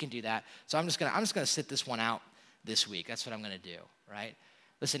eyes. He can do that. So I'm just gonna sit this one out this week. That's what I'm gonna do, right?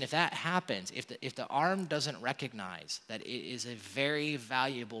 Listen, if that happens, if the arm doesn't recognize that it is a very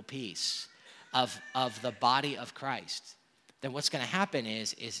valuable piece of the body of Christ, then what's going to happen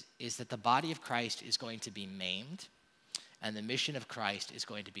is that the body of Christ is going to be maimed, and the mission of Christ is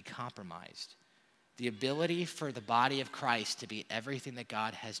going to be compromised. The ability for the body of Christ to be everything that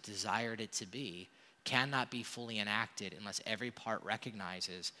God has desired it to be cannot be fully enacted unless every part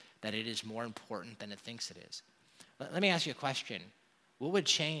recognizes that it is more important than it thinks it is. Let me ask you a question. What would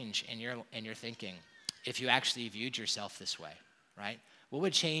change in your thinking if you actually viewed yourself this way, right? What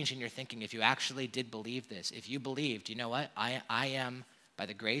would change in your thinking if you actually did believe this? If you believed, you know what? I am, by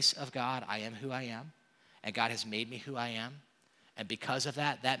the grace of God, I am who I am, and God has made me who I am. And because of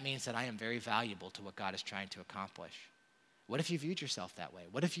that, that means that I am very valuable to what God is trying to accomplish. What if you viewed yourself that way?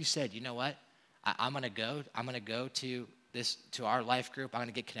 What if you said, you know what? I'm gonna go to our life group. I'm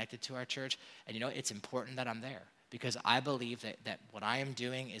gonna get connected to our church. And you know, it's important that I'm there because I believe that what I am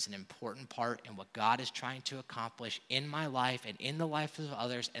doing is an important part in what God is trying to accomplish in my life and in the life of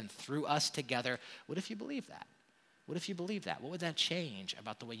others and through us together. What if you believe that? What if you believe that? What would that change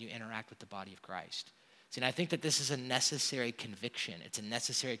about the way you interact with the body of Christ? See, and I think that this is a necessary conviction. It's a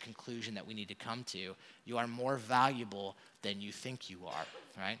necessary conclusion that we need to come to. You are more valuable than you think you are,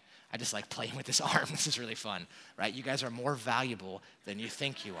 right? I just like playing with this arm. This is really fun, right? You guys are more valuable than you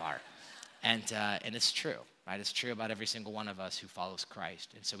think you are. And it's true, right? It's true about every single one of us who follows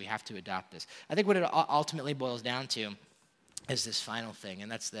Christ. And so we have to adopt this. I think what it ultimately boils down to is this final thing,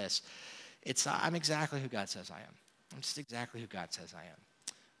 and that's this. I'm exactly who God says I am. I'm just exactly who God says I am.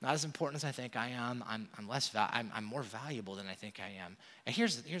 Not as important as I think I am. I'm more valuable than I think I am. And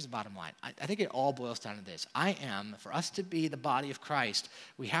here's the bottom line. I think it all boils down to this. For us to be the body of Christ,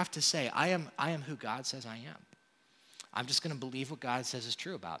 we have to say, I am who God says I am. I'm just going to believe what God says is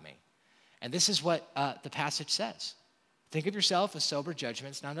true about me. And this is what the passage says. Think of yourself as sober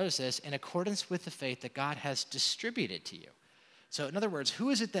judgments. Now notice this, in accordance with the faith that God has distributed to you. So in other words,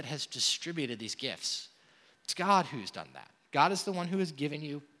 who is it that has distributed these gifts? It's God who's done that. God is the one who has given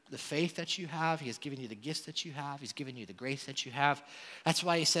you the faith that you have. He has given you the gifts that you have. He's given you the grace that you have. That's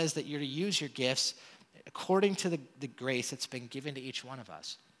why he says that you're to use your gifts according to the grace that's been given to each one of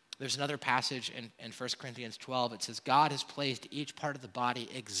us. There's another passage in 1 Corinthians 12. It says, God has placed each part of the body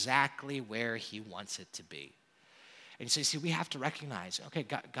exactly where he wants it to be. And so you see, we have to recognize, okay,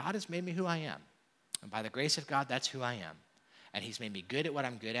 God has made me who I am. And by the grace of God, that's who I am. And he's made me good at what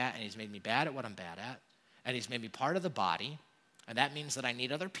I'm good at, and he's made me bad at what I'm bad at. And he's made me part of the body, and that means that I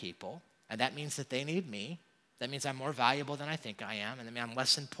need other people, and that means that they need me. That means I'm more valuable than I think I am, and that means I'm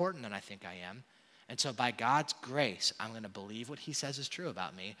less important than I think I am. And so by God's grace, I'm going to believe what he says is true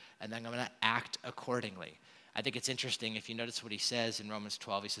about me, and then I'm going to act accordingly. I think it's interesting, if you notice what he says in Romans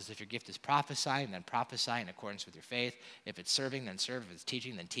 12, he says, if your gift is prophesying, then prophesy in accordance with your faith. If it's serving, then serve. If it's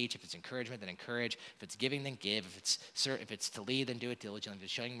teaching, then teach. If it's encouragement, then encourage. If it's giving, then give. If it's to lead, then do it diligently. If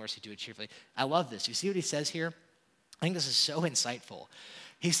it's showing mercy, do it cheerfully. I love this. You see what he says here? I think this is so insightful.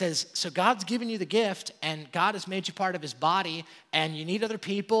 He says, so God's given you the gift, and God has made you part of his body, and you need other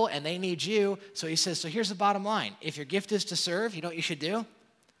people, and they need you. So he says, so here's the bottom line. If your gift is to serve, you know what you should do?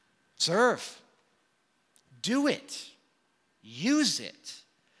 Serve. Do it. Use it.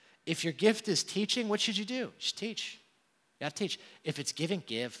 If your gift is teaching, what should you do? You should teach. You have to teach. If it's giving,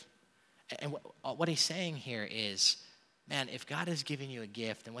 give. And what he's saying here is, man, if God has given you a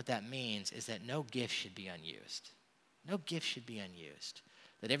gift, then what that means is that no gift should be unused. No gift should be unused.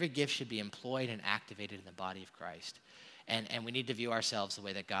 That every gift should be employed and activated in the body of Christ. And we need to view ourselves the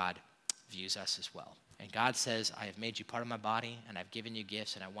way that God views us as well. And God says, I have made you part of my body, and I've given you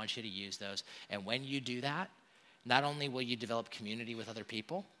gifts, and I want you to use those. And when you do that, not only will you develop community with other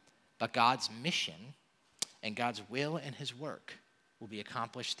people, but God's mission and God's will and his work will be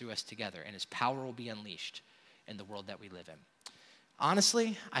accomplished through us together, and his power will be unleashed in the world that we live in.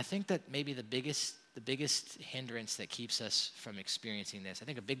 Honestly, I think that maybe the biggest hindrance that keeps us from experiencing this, I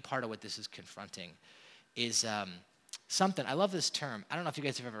think a big part of what this is confronting is something. I love this term. I don't know if you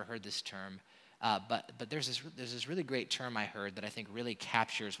guys have ever heard this term, but there's this really great term I heard that I think really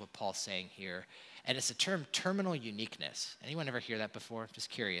captures what Paul's saying here, and it's the term terminal uniqueness. Anyone ever hear that before? Just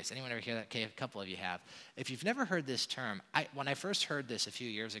curious. Anyone ever hear that? Okay, a couple of you have. If you've never heard this term, when I first heard this a few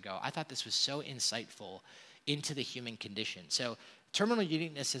years ago, I thought this was so insightful into the human condition. So terminal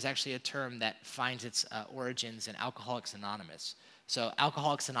uniqueness is actually a term that finds its origins in Alcoholics Anonymous. So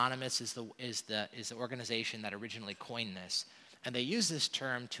Alcoholics Anonymous is the organization that originally coined this, and they use this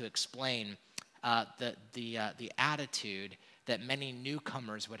term to explain the attitude that many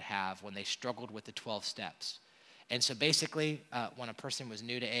newcomers would have when they struggled with the 12 steps. And so basically, when a person was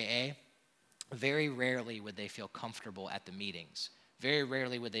new to AA, very rarely would they feel comfortable at the meetings. Very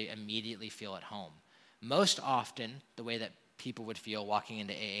rarely would they immediately feel at home. Most often, the way that people would feel walking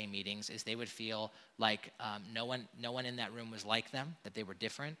into AA meetings is they would feel like no one in that room was like them, that they were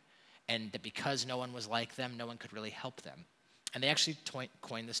different, and that because no one was like them, no one could really help them. And they actually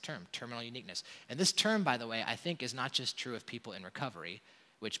coined this term, terminal uniqueness. And this term, by the way, I think is not just true of people in recovery,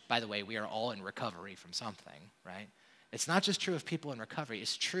 which, by the way, we are all in recovery from something, right? It's not just true of people in recovery.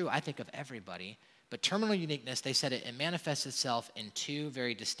 It's true, I think, of everybody, But terminal uniqueness, they said it manifests itself in two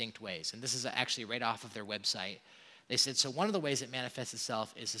very distinct ways. And this is actually right off of their website. They said, so one of the ways it manifests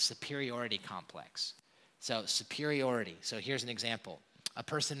itself is a superiority complex. So superiority. So here's an example. A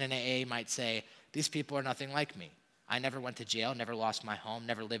person in AA might say, these people are nothing like me. I never went to jail, never lost my home,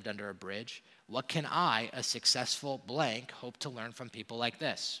 never lived under a bridge. What can I, a successful blank, hope to learn from people like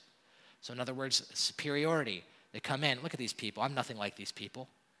this? So in other words, superiority. They come in, look at these people. I'm nothing like these people.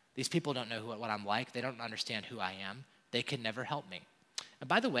 These people don't know what I'm like. They don't understand who I am. They can never help me. And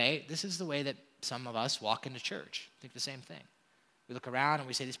by the way, this is the way that some of us walk into church. Think the same thing. We look around and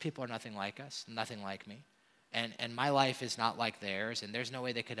we say, these people are nothing like us, nothing like me. And my life is not like theirs, and there's no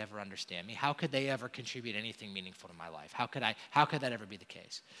way they could ever understand me. How could they ever contribute anything meaningful to my life? How could that ever be the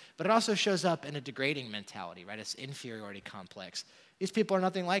case? But it also shows up in a degrading mentality, right? It's inferiority complex. These people are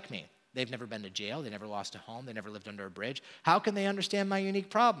nothing like me. They've never been to jail. They never lost a home. They never lived under a bridge. How can they understand my unique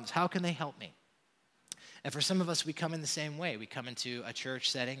problems? How can they help me? And for some of us, we come in the same way. We come into a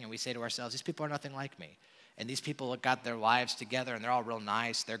church setting and we say to ourselves, these people are nothing like me. And these people have got their lives together and they're all real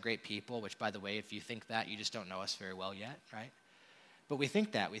nice. They're great people, which, by the way, if you think that, you just don't know us very well yet, right? But we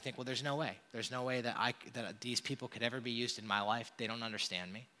think that. We think, well, there's no way. There's no way that these people could ever be used in my life. They don't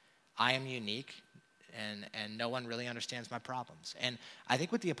understand me. I am unique, and no one really understands my problems. And I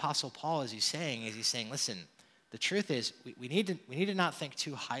think what the Apostle Paul is saying, listen, the truth is we need to not think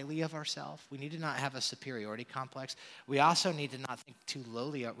too highly of ourselves. We need to not have a superiority complex. We also need to not think too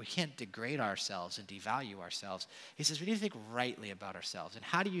lowly. We can't degrade ourselves and devalue ourselves. He says we need to think rightly about ourselves. And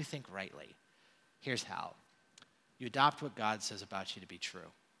how do you think rightly? Here's how. You adopt what God says about you to be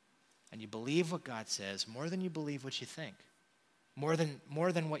true. And you believe what God says more than you believe what you think. More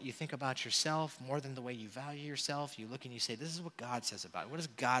than what you think about yourself, more than the way you value yourself. You look and you say, this is what God says about me. What does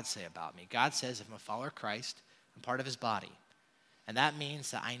God say about me? God says if I'm a follower of Christ, I'm part of his body. And that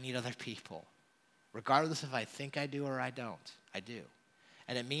means that I need other people. Regardless if I think I do or I don't, I do.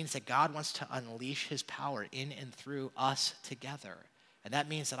 And it means that God wants to unleash his power in and through us together. And that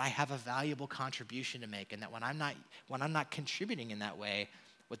means that I have a valuable contribution to make. And that when I'm not contributing in that way,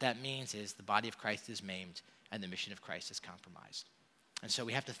 what that means is the body of Christ is maimed and the mission of Christ is compromised. And so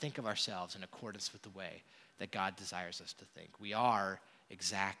we have to think of ourselves in accordance with the way that God desires us to think. We are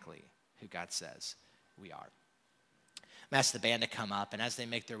exactly who God says we are. I'm ask the band to come up, and as they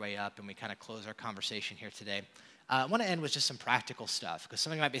make their way up and we kind of close our conversation here today, I want to end with just some practical stuff, because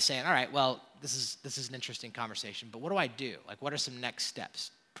somebody might be saying, all right, well, this is an interesting conversation, but what do I do? Like, what are some next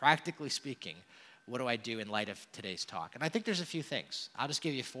steps? Practically speaking, what do I do in light of today's talk? And I think there's a few things. I'll just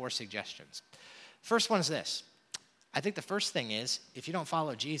give you 4 suggestions. First one is this. I think the first thing is, if you don't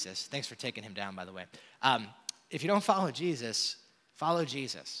follow Jesus, thanks for taking him down, by the way. If you don't follow Jesus, follow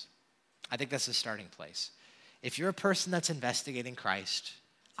Jesus. I think that's the starting place. If you're a person that's investigating Christ,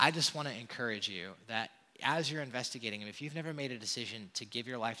 I just want to encourage you that as you're investigating him, if you've never made a decision to give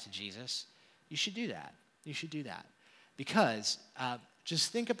your life to Jesus, you should do that. You should do that. Because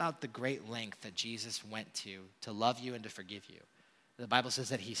just think about the great length that Jesus went to love you and to forgive you. The Bible says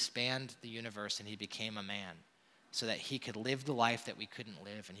that he spanned the universe and he became a man so that he could live the life that we couldn't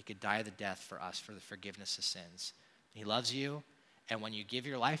live and he could die the death for us for the forgiveness of sins. He loves you. And when you give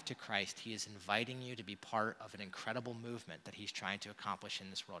your life to Christ, he is inviting you to be part of an incredible movement that he's trying to accomplish in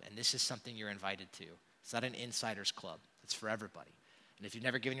this world. And this is something you're invited to. It's not an insider's club. It's for everybody. And if you've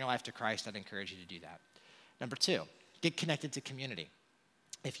never given your life to Christ, I'd encourage you to do that. Number 2, get connected to community.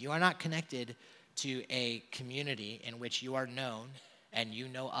 If you are not connected to a community in which you are known and you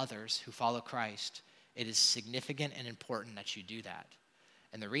know others who follow Christ, it is significant and important that you do that.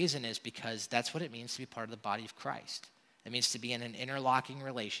 And the reason is because that's what it means to be part of the body of Christ. It means to be in an interlocking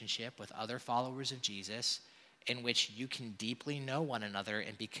relationship with other followers of Jesus in which you can deeply know one another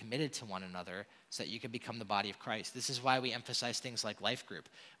and be committed to one another so that you can become the body of Christ. This is why we emphasize things like life group.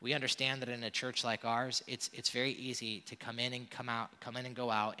 We understand that in a church like ours, it's very easy to come in and go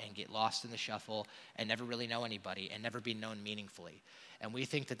out and get lost in the shuffle and never really know anybody and never be known meaningfully. And we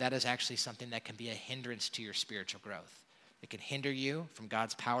think that that is actually something that can be a hindrance to your spiritual growth. It can hinder you from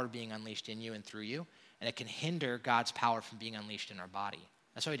God's power being unleashed in you and through you, and it can hinder God's power from being unleashed in our body.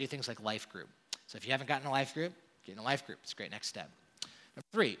 That's why we do things like life group. So if you haven't gotten a life group, get in a life group. It's a great next step. Number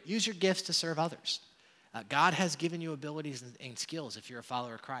 3, use your gifts to serve others. God has given you abilities and skills if you're a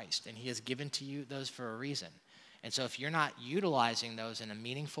follower of Christ, and he has given to you those for a reason. And so if you're not utilizing those in a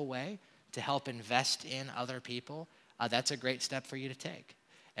meaningful way to help invest in other people, that's a great step for you to take.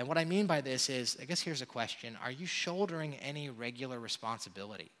 And what I mean by this is, I guess here's a question. Are you shouldering any regular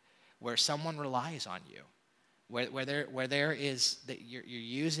responsibility where someone relies on you? Where there is that you're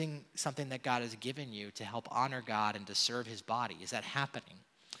using something that God has given you to help honor God and to serve his body? Is that happening?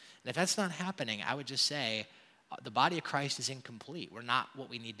 And if that's not happening, I would just say the body of Christ is incomplete. We're not what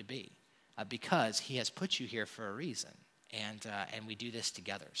we need to be because he has put you here for a reason. And we do this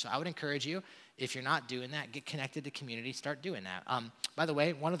together. So I would encourage you, if you're not doing that, get connected to community, start doing that. By the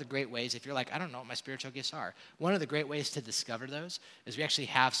way, one of the great ways, if you're like, I don't know what my spiritual gifts are, one of the great ways to discover those is we actually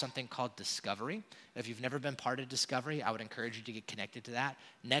have something called Discovery. If you've never been part of Discovery, I would encourage you to get connected to that.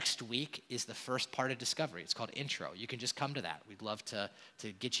 Next week is the first part of Discovery. It's called Intro. You can just come to that. We'd love to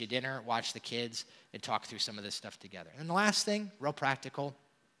get you dinner, watch the kids, and talk through some of this stuff together. And the last thing, real practical,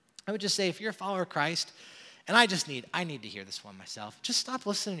 I would just say if you're a follower of Christ, and I need to hear this one myself. Just stop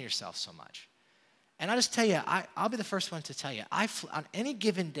listening to yourself so much. And I'll just tell you, I'll be the first one to tell you, on any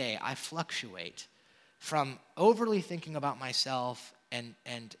given day, I fluctuate from overly thinking about myself and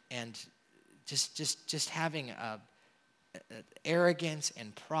just having arrogance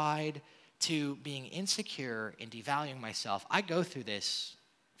and pride to being insecure and devaluing myself. I go through this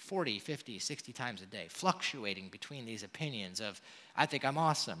 40, 50, 60 times a day, fluctuating between these opinions of, I think I'm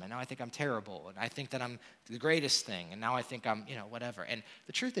awesome, and now I think I'm terrible, and I think that I'm the greatest thing, and now I think I'm, whatever. And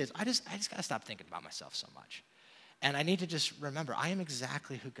the truth is, I just got to stop thinking about myself so much. And I need to just remember, I am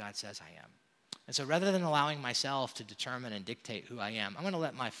exactly who God says I am. And so rather than allowing myself to determine and dictate who I am, I'm going to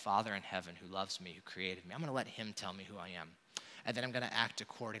let my Father in heaven who loves me, who created me, I'm going to let him tell me who I am. And then I'm going to act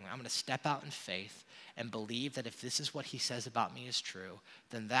accordingly. I'm going to step out in faith and believe that if this is what he says about me is true,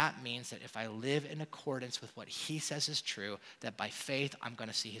 then that means that if I live in accordance with what he says is true, that by faith I'm going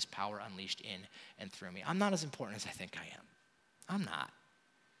to see his power unleashed in and through me. I'm not as important as I think I am. I'm not.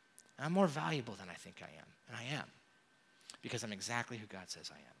 I'm more valuable than I think I am. And I am. Because I'm exactly who God says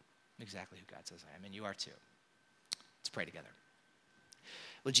I am. I'm exactly who God says I am. And you are too. Let's pray together.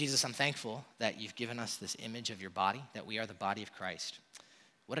 Well, Jesus, I'm thankful that you've given us this image of your body, that we are the body of Christ.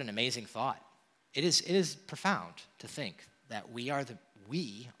 What an amazing thought. It is profound to think that we are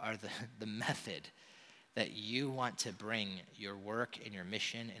the method that you want to bring your work and your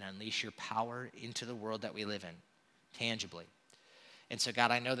mission and unleash your power into the world that we live in, tangibly. And so,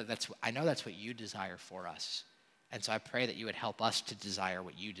 God, I know that's what you desire for us. And so I pray that you would help us to desire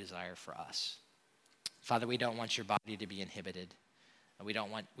what you desire for us. Father, we don't want your body to be inhibited. We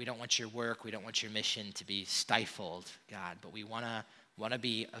don't want your work, we don't want your mission to be stifled, God, but we want to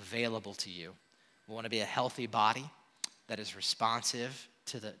be available to you. We want to be a healthy body that is responsive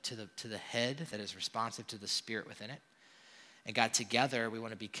to the head, that is responsive to the spirit within it. And God, together we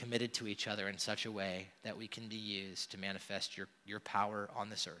want to be committed to each other in such a way that we can be used to manifest your power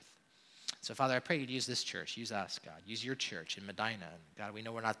on this earth. So, Father, I pray you'd use this church, use us, God, use your church in Medina. God, we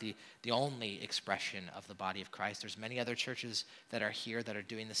know we're not the only expression of the body of Christ. There's many other churches that are here that are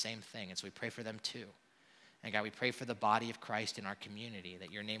doing the same thing, and so we pray for them too. And God, we pray for the body of Christ in our community,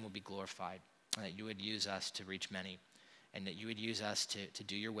 that your name will be glorified, and that you would use us to reach many, and that you would use us to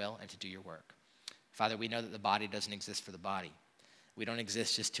do your will and to do your work. Father, we know that the body doesn't exist for the body. We don't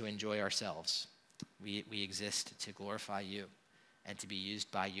exist just to enjoy ourselves. We exist to glorify you and to be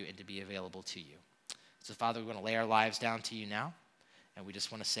used by you and to be available to you. So, Father, we want to lay our lives down to you now, and we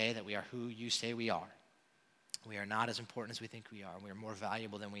just want to say that we are who you say we are. We are not as important as we think we are. We are more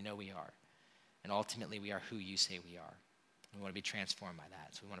valuable than we know we are. And ultimately, we are who you say we are. We want to be transformed by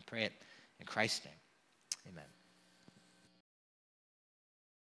that. So we want to pray it in Christ's name. Amen.